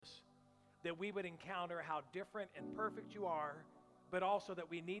that we would encounter how different and perfect you are, but also that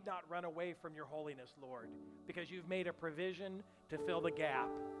we need not run away from your holiness, Lord, because you've made a provision to fill the gap.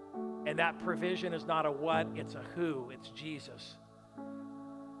 And that provision is not a what, it's a who, it's Jesus.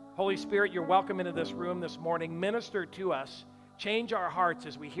 Holy Spirit, you're welcome into this room this morning. Minister to us. Change our hearts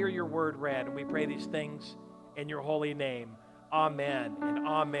as we hear your word read. And we pray these things in your holy name. Amen and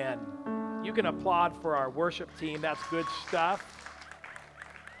amen. You can applaud for our worship team. That's good stuff.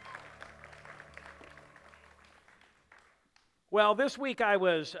 Well, this week I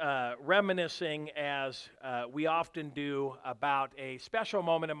was reminiscing, as we often do, about a special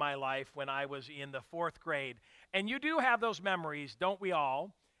moment in my life when I was in the 4th grade. And you do have those memories, don't we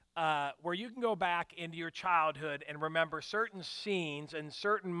all, where you can go back into your childhood and remember certain scenes and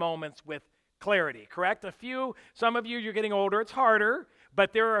certain moments with clarity, correct? Some of you, you're getting older, it's harder,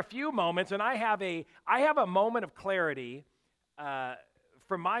 but there are a few moments, and I have a moment of clarity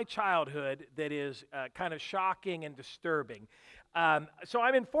from my childhood that is kind of shocking and disturbing. So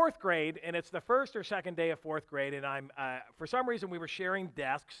I'm in 4th grade, and it's the first or second day of 4th grade, and I'm for some reason we were sharing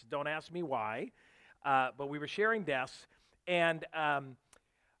desks. Don't ask me why, but we were sharing desks, and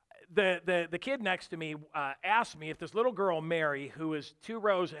the kid next to me asked me if this little girl, Mary, who is 2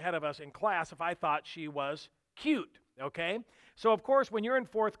 rows ahead of us in class, if I thought she was cute, okay? So, of course, when you're in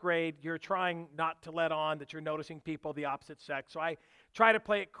 4th grade, you're trying not to let on that you're noticing people of the opposite sex. So I try to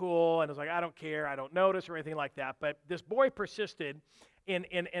play it cool, and I was like, I don't care, I don't notice or anything like that. But this boy persisted in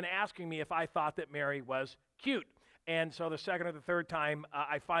asking me if I thought that Mary was cute. And so the second or the third time,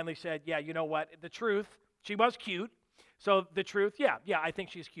 I finally said, yeah, you know what? The truth, she was cute. So the truth, yeah, I think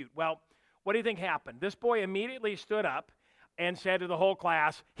she's cute. Well, what do you think happened? This boy immediately stood up and said to the whole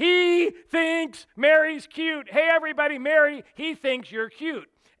class, he thinks Mary's cute. Hey, everybody, Mary, he thinks you're cute.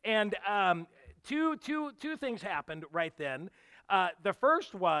 And two things happened right then. The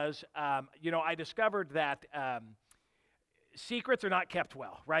first was, I discovered that secrets are not kept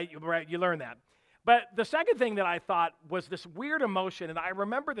well, right? You learn that. But the second thing that I thought was this weird emotion, and I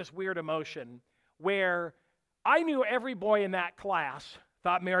remember this weird emotion where I knew every boy in that class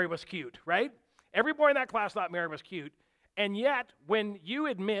thought Mary was cute, right? Every boy in that class thought Mary was cute. And yet, when you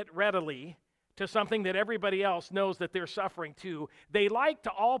admit readily to something that everybody else knows that they're suffering too, they like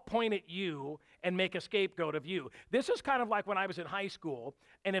to all point at you and make a scapegoat of you. This is kind of like when I was in high school,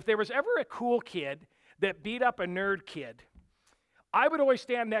 and if there was ever a cool kid that beat up a nerd kid, I would always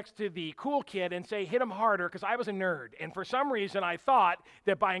stand next to the cool kid and say, hit him harder, because I was a nerd. And for some reason, I thought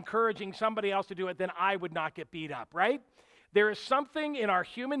that by encouraging somebody else to do it, then I would not get beat up, right? There is something in our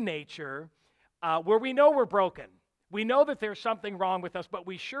human nature where we know we're broken. We know that there's something wrong with us, but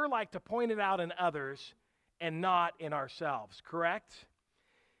we sure like to point it out in others and not in ourselves, correct?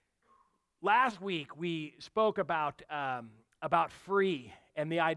 Last week, we spoke about free and the idea